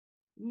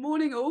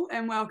Morning all,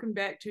 and welcome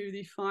back to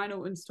the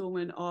final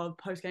instalment of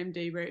post-game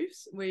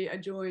debriefs. We are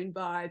joined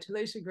by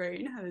Talisha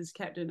Green, who is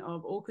captain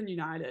of Auckland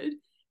United,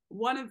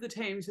 one of the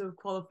teams who have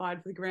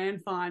qualified for the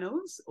grand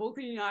finals,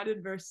 Auckland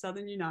United versus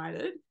Southern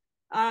United.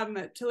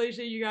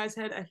 Talisha, you guys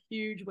had a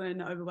huge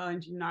win over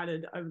Wellington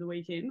United over the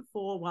weekend,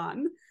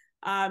 4-1.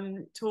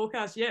 Talk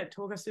us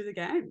through the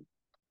game.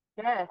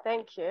 Yeah,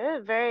 thank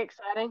you. Very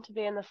exciting to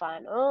be in the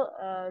final.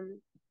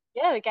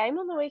 The game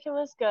on the weekend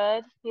was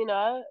good.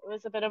 It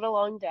was a bit of a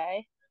long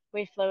day.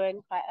 We flew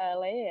in quite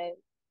early and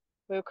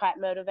we were quite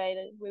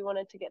motivated. We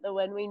wanted to get the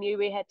win. We knew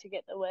we had to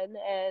get the win,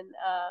 and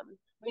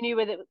we knew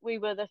that we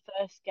were the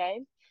first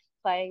game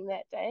playing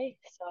that day.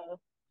 So,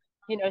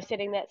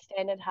 setting that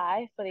standard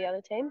high for the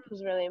other team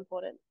was really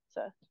important.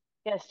 So,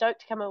 yeah,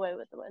 stoked to come away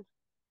with the win.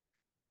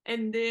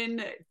 And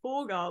then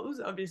 4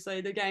 goals.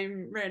 Obviously, the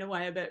game ran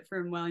away a bit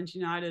from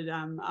Wellington United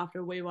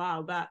after a wee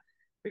while, but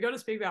we got to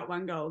speak about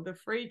 1 goal, the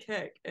free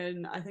kick,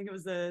 and I think it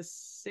was the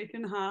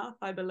second half,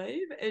 I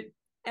believe. It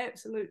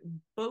absolute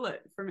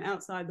bullet from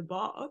outside the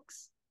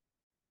box.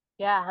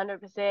 Yeah,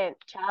 100%.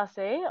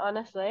 Chelsea,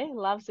 honestly,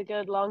 loves a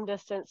good long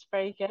distance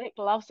free kick,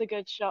 loves a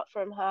good shot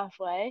from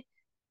halfway.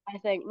 I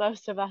think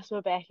most of us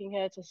were backing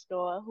her to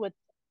score with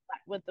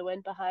the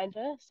wind behind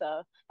her.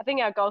 So I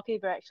think our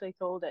goalkeeper actually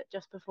called it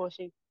just before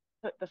she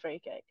took the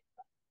free kick.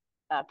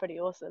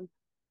 Pretty awesome.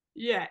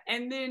 Yeah,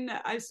 and then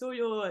I saw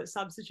your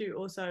substitute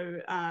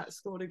also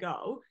scored a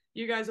goal.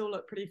 You guys all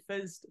look pretty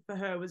fizzed for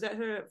her. Was that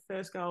her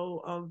first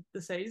goal of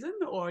the season,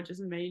 or just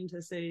mean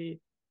to see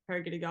her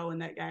get a goal in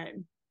that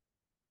game?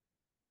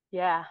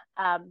 Yeah,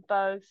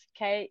 Bogues,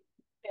 Kate,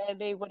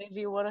 Bambi, whatever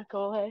you want to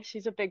call her.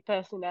 She's a big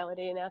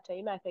personality in our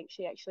team. I think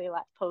she actually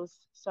pulls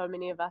so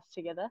many of us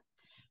together.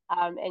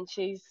 And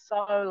she's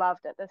so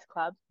loved at this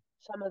club.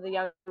 Some of the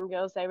young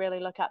girls, they really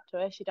look up to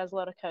her. She does a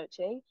lot of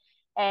coaching.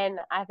 And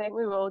I think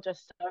we were all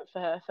just stoked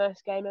for her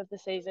first game of the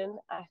season.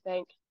 I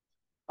think,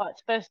 oh,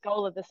 it's first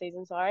goal of the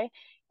season, sorry.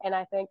 And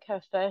I think her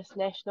first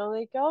National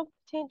League goal,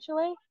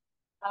 potentially.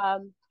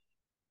 Um,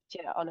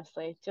 yeah,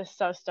 honestly, just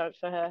so stoked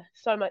for her.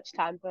 So much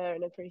time for her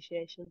and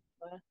appreciation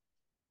for her.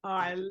 Oh,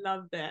 I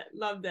love that.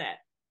 Love that.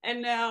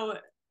 And now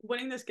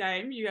winning this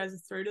game, you guys are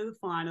through to the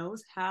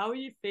finals. How are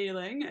you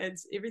feeling?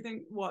 It's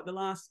everything what the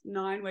last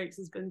 9 weeks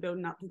has been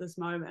building up to this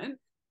moment.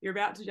 You're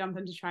about to jump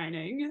into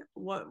training.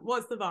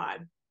 What's the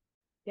vibe?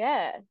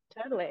 Yeah,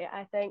 totally.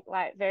 I think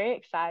very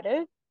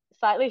excited,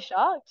 slightly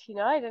shocked.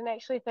 I didn't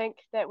actually think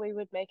that we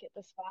would make it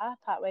this far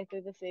partway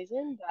through the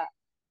season, but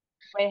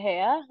we're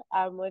here.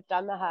 We've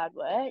done the hard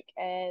work,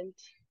 and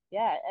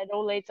yeah, it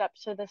all leads up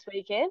to this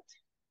weekend.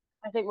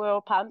 I think we're all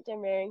pumped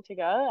and raring to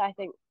go. I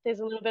think there's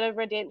a little bit of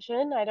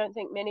redemption. I don't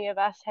think many of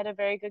us had a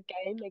very good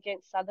game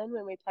against Southern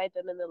when we played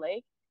them in the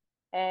league,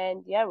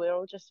 and yeah, we're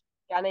all just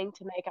gunning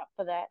to make up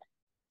for that.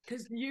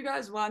 Because you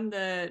guys won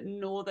the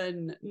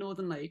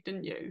Northern League,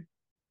 didn't you?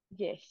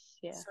 Yes,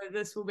 yeah. So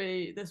this will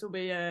be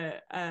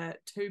a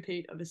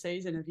two-peat of a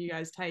season if you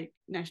guys take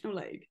National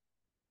League.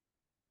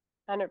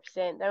 100%.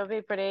 That would be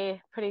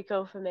pretty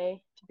cool for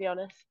me, to be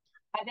honest.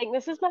 I think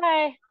this is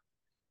my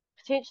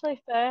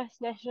potentially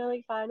first National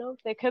League final.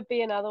 There could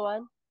be another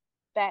one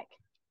back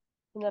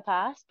in the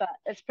past, but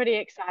it's pretty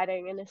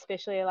exciting, and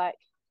especially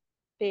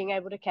being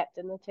able to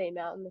captain the team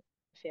out in the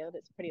field.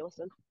 It's pretty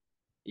awesome.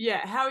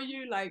 Yeah, how are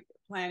you like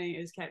planning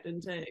as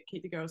captain to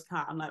keep the girls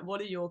calm? Like, what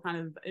are your kind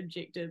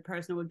of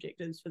personal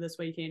objectives for this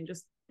weekend?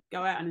 Just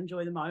go out and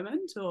enjoy the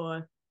moment,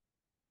 or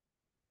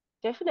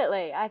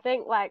Definitely. I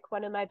think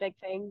one of my big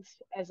things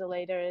as a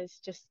leader is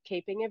just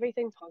keeping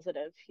everything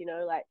positive.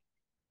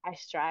 I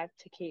strive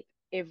to keep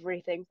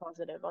everything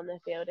positive on the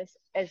field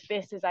as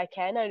best as I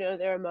can. I know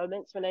there are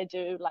moments when I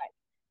do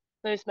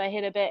lose my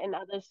head a bit and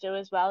others do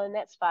as well, and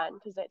that's fine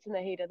because that's in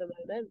the heat of the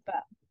moment.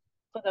 But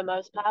for the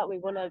most part, we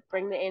want to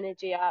bring the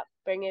energy up,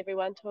 bring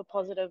everyone to a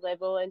positive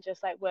level, and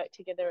just work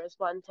together as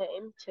one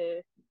team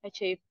to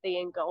achieve the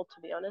end goal,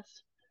 to be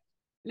honest.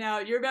 now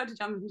you're about to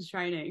jump into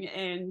training,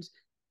 and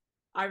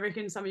I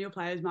reckon some of your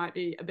players might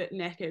be a bit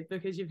knackered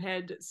because you've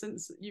had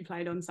since you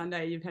played on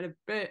Sunday, you've had a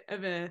bit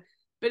of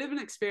an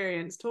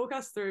experience. Talk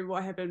us through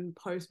what happened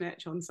post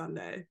match on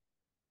Sunday.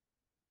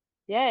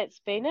 Yeah,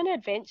 it's been an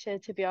adventure,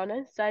 to be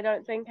honest. I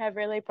don't think I've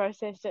really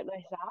processed it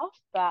myself,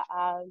 but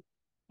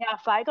yeah, our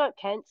flight got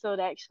cancelled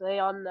actually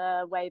on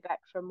the way back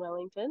from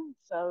Wellington.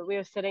 So we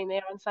were sitting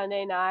there on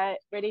Sunday night,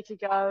 ready to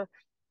go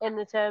in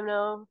the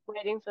terminal,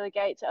 waiting for the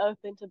gate to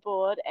open to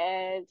board,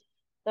 and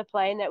the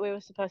plane that we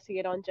were supposed to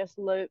get on just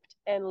looped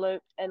and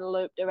looped and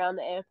looped around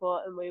the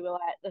airport, and we were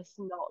like, "This is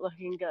not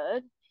looking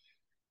good."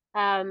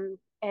 And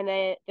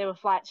there were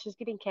flights just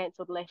getting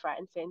cancelled left, right,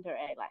 and centre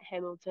at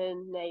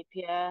Hamilton,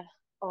 Napier.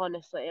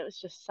 Honestly, it was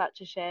just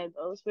such a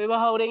shambles. We were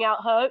holding out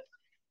hope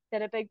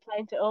that a big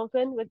plane to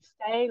Auckland would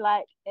stay,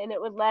 and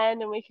it would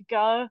land and we could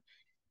go,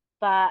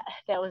 but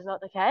that was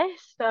not the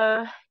case.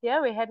 So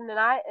yeah, we had a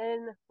night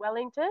in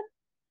Wellington,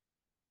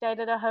 stayed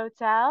at a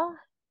hotel,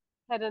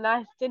 had a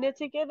nice dinner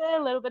together,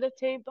 a little bit of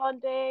team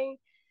bonding,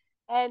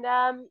 and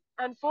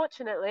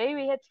unfortunately,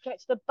 we had to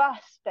catch the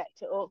bus back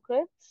to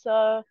Auckland.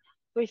 So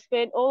we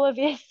spent all of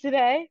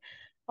yesterday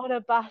on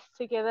a bus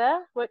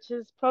together, which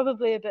is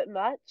probably a bit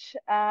much.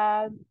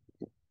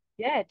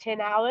 Yeah,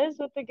 10 hours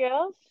with the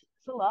girls.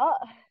 It's a lot.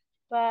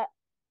 But,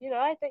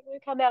 I think we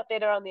come out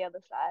better on the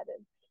other side.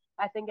 And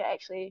I think it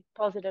actually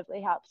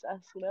positively helps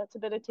us. It's a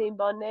bit of team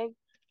bonding.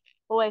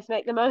 Always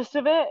make the most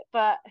of it.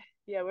 But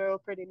yeah, we're all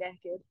pretty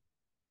knackered.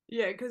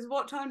 Yeah, because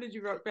what time did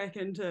you rock back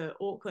into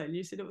Auckland?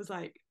 You said it was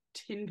like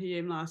 10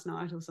 p.m. last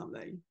night or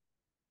something.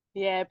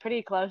 Yeah,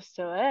 pretty close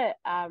to it.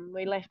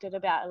 We left at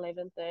about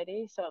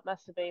 11:30, so it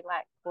must have been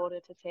like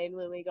quarter to 10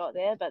 when we got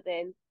there. But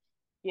then,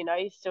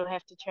 you still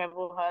have to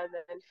travel home,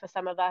 and for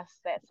some of us,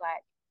 that's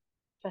like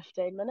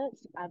 15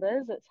 minutes.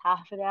 Others, it's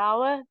half an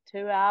hour,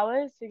 2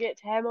 hours to get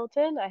to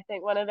Hamilton. I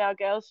think one of our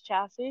girls,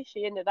 Chelsea,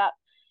 she ended up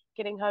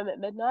getting home at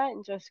midnight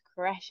and just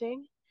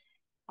crashing.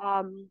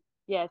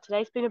 Yeah,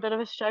 today's been a bit of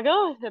a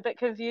struggle, a bit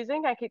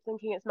confusing. I keep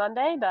thinking it's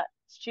Monday, but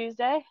it's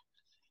Tuesday.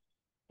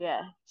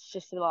 Yeah, it's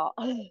just a lot.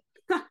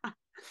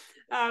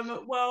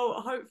 Well,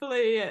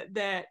 hopefully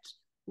that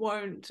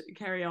won't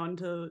carry on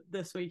to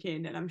this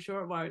weekend, and I'm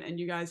sure it won't. And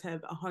you guys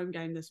have a home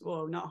game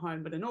well, not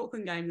home, but an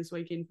Auckland game this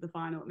weekend for the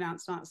final at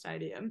Mount Smart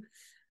Stadium.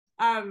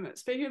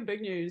 Speaking of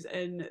big news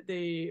in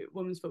the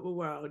women's football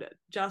world,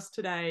 just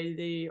today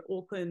the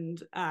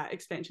Auckland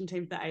expansion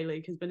team for the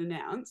A-League has been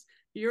announced.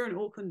 You're an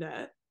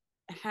Aucklander.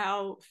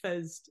 How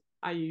fizzed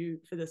are you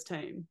for this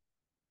team?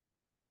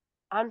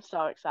 I'm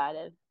so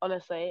excited.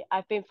 Honestly,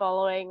 I've been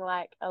following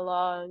like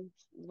along,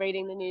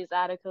 reading the news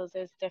articles.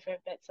 There's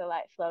different bits are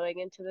like flowing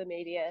into the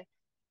media.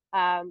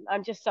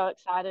 I'm just so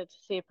excited to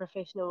see a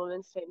professional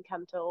women's team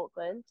come to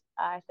Auckland.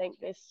 I think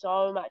there's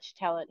so much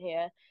talent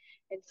here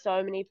and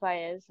so many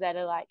players that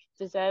are like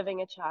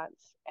deserving a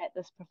chance at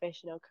this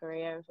professional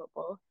career in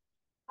football.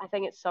 I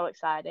think it's so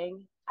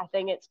exciting. I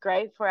think it's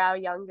great for our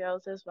young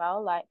girls as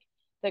well, like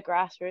the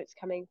grassroots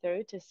coming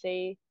through to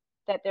see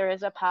that there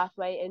is a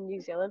pathway in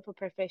New Zealand for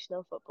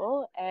professional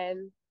football.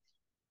 And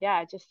yeah,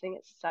 I just think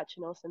it's such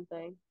an awesome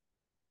thing.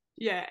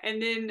 Yeah, and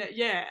then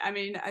yeah, I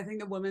mean, I think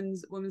the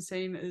women's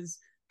team is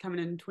coming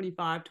in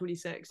 25,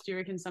 26. Do you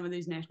reckon some of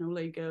these National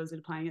League girls that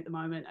are playing at the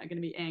moment are going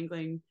to be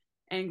angling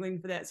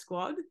for that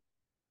squad?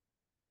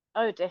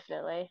 Oh,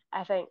 definitely.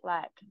 I think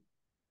like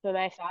for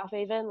myself,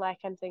 even like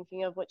I'm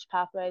thinking of which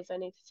pathways I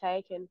need to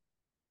take and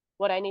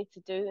what I need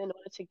to do in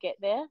order to get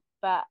there.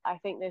 But I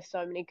think there's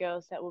so many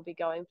girls that will be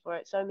going for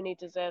it, so many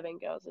deserving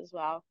girls as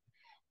well.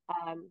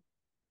 Um,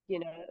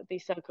 it'd be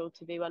so cool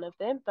to be one of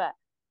them. But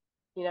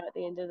at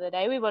the end of the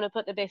day, we want to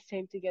put the best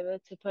team together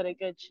to put a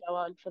good show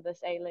on for this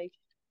A League.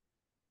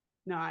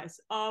 Nice.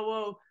 Oh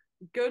well,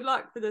 good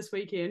luck for this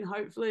weekend.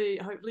 Hopefully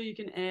you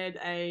can add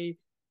a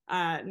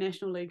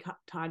National League Cup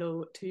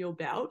title to your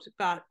belt.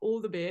 But all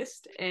the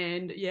best,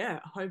 and yeah,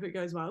 hope it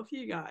goes well for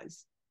you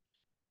guys.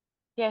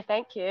 Yeah,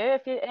 thank you.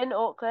 If you're in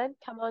Auckland,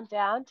 come on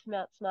down to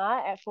Mount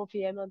Smart at 4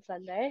 p.m. on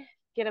Sunday.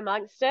 Get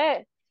amongst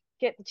it,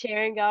 get the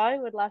cheering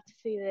going. Would love to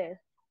see you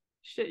there.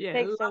 Shit, yeah,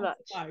 Thanks so love the much.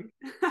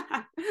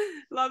 plug.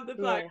 Love the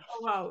plug. Yeah. Oh,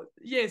 well,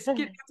 yes,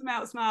 get them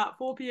out smart,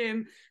 4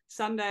 p.m.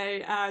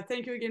 Sunday.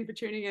 Thank you again for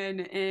tuning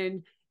in,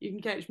 and you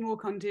can catch more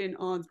content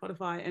on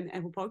Spotify and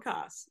Apple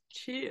Podcasts.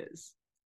 Cheers.